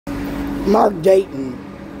Mark Dayton,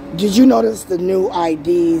 did you notice the new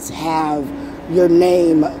IDs have your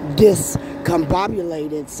name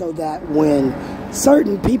discombobulated so that when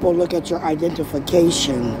certain people look at your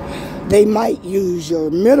identification, they might use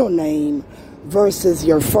your middle name versus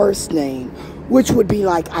your first name, which would be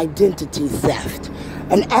like identity theft.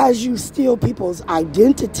 And as you steal people's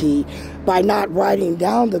identity by not writing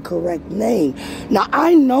down the correct name. Now,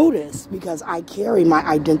 I noticed, because I carry my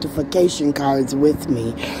identification cards with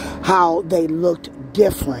me, how they looked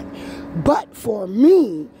different. But for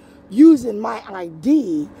me, using my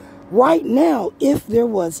ID, right now, if there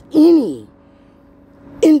was any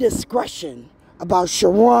indiscretion about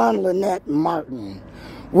Sharon Lynette Martin,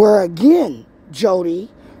 where again, Jody,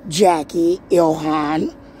 Jackie,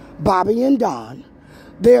 Ilhan, Bobby, and Don,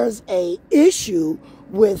 there's a issue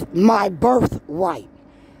with my birthright.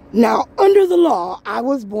 Now, under the law, I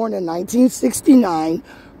was born in 1969.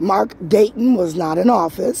 Mark Dayton was not in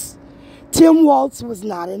office. Tim Walz was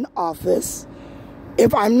not in office.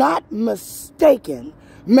 If I'm not mistaken,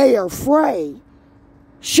 Mayor Frey,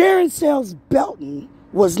 Sharon Sales Belton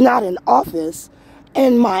was not in office,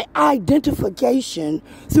 and my identification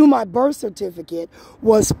through my birth certificate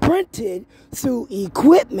was printed through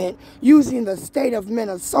equipment using the state of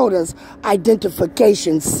Minnesota's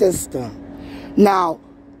identification system. Now,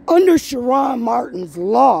 under Sharon Martin's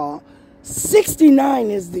law, 69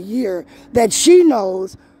 is the year that she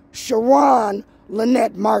knows Sharon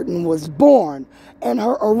Lynette Martin was born, and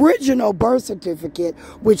her original birth certificate,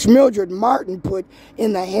 which Mildred Martin put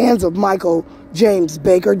in the hands of Michael James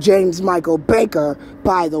Baker, James Michael Baker,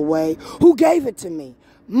 by the way, who gave it to me.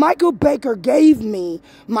 Michael Baker gave me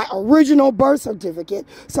my original birth certificate,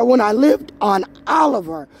 so when I lived on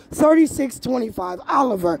Oliver, 3625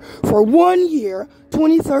 Oliver, for 1 year,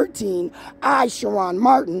 2013, I, Sharon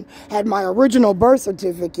Martin, had my original birth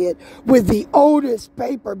certificate with the oldest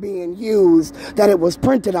paper being used that it was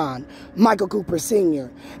printed on, Michael Cooper Sr.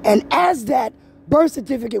 And as that birth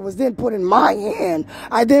certificate was then put in my hand,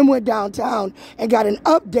 I then went downtown and got an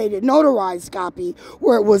updated notarized copy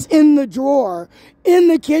where it was in the drawer in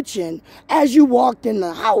the kitchen as you walked in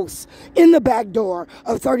the house in the back door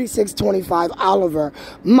of 3625 Oliver.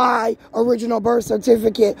 My original birth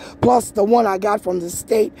certificate plus the one I got from the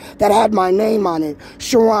state that had my name on it,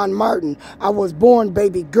 Sharon Martin. I was born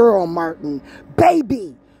baby girl Martin.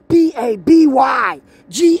 Baby, Baby-Girl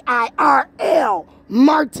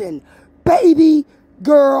Martin. Baby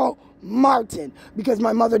girl Martin, because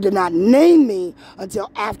my mother did not name me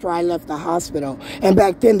until after I left the hospital. And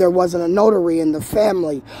back then there wasn't a notary in the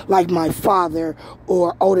family like my father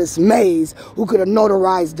or Otis Mays, who could have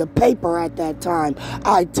notarized the paper at that time.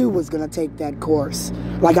 I too was going to take that course,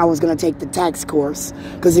 like I was going to take the tax course,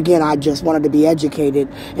 because again, I just wanted to be educated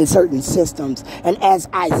in certain systems. And as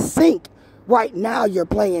I think right now, you're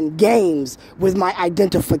playing games with my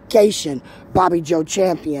identification, Bobby Joe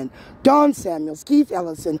Champion, Don Samuels, Keith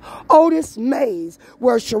Ellison, Otis Mays,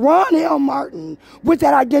 where Sharon L. Martin with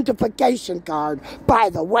that identification card, by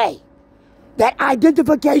the way, that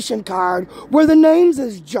identification card where the names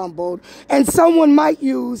is jumbled and someone might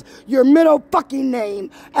use your middle fucking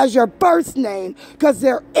name as your first name because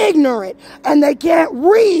they're ignorant and they can't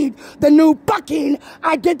read the new fucking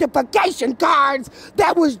identification cards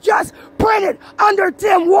that was just printed under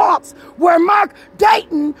Tim Walz, where Mark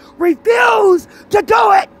Dayton refused to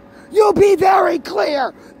do it. You'll be very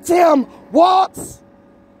clear, Tim Walz,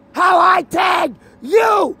 how I tagged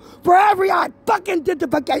you for every fucking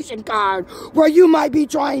identification card where you might be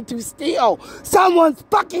trying to steal someone's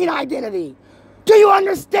fucking identity. Do you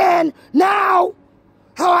understand now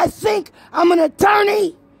how I think I'm an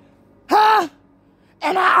attorney? Huh?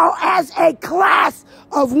 And how, as a class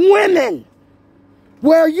of women,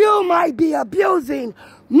 where you might be abusing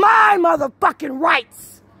my motherfucking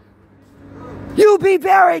rights. You be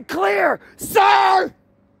very clear, sir.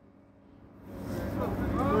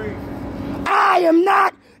 I am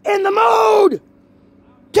not in the mood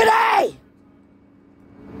today.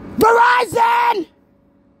 Verizon!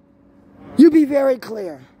 You be very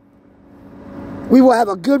clear. We will have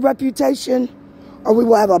a good reputation or we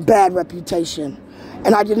will have a bad reputation.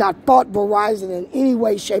 And I did not fault Verizon in any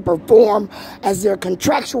way, shape, or form as their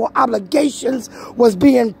contractual obligations was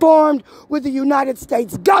being formed with the United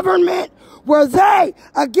States government, where they,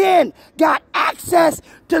 again, got access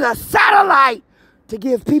to the satellite to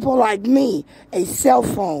give people like me a cell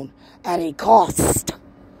phone at a cost.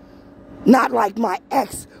 Not like my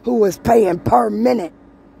ex who was paying per minute,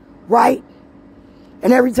 right?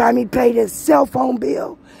 And every time he paid his cell phone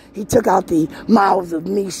bill, he took out the mouths of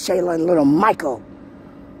me, Shayla, and little Michael,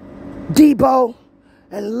 Debo,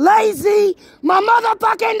 and Lazy, my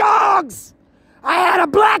motherfucking dogs. I had a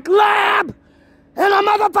black lab and a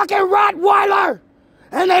motherfucking Rottweiler.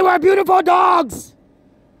 And they were beautiful dogs.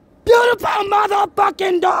 Beautiful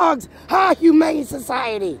motherfucking dogs. Huh, humane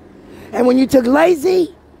society. And when you took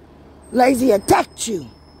Lazy attacked you.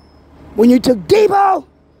 When you took Debo,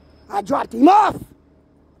 I dropped him off.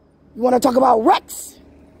 You want to talk about Rex?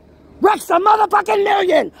 Rex a motherfucking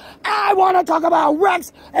million. I want to talk about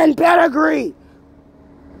Rex and Pedigree.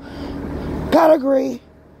 Pedigree.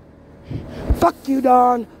 Fuck you,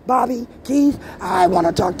 Don, Bobby, Keith. I want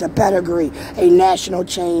to talk to Pedigree, a national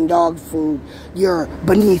chain dog food. You're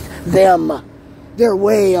beneath them. They're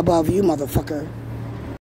way above you, motherfucker.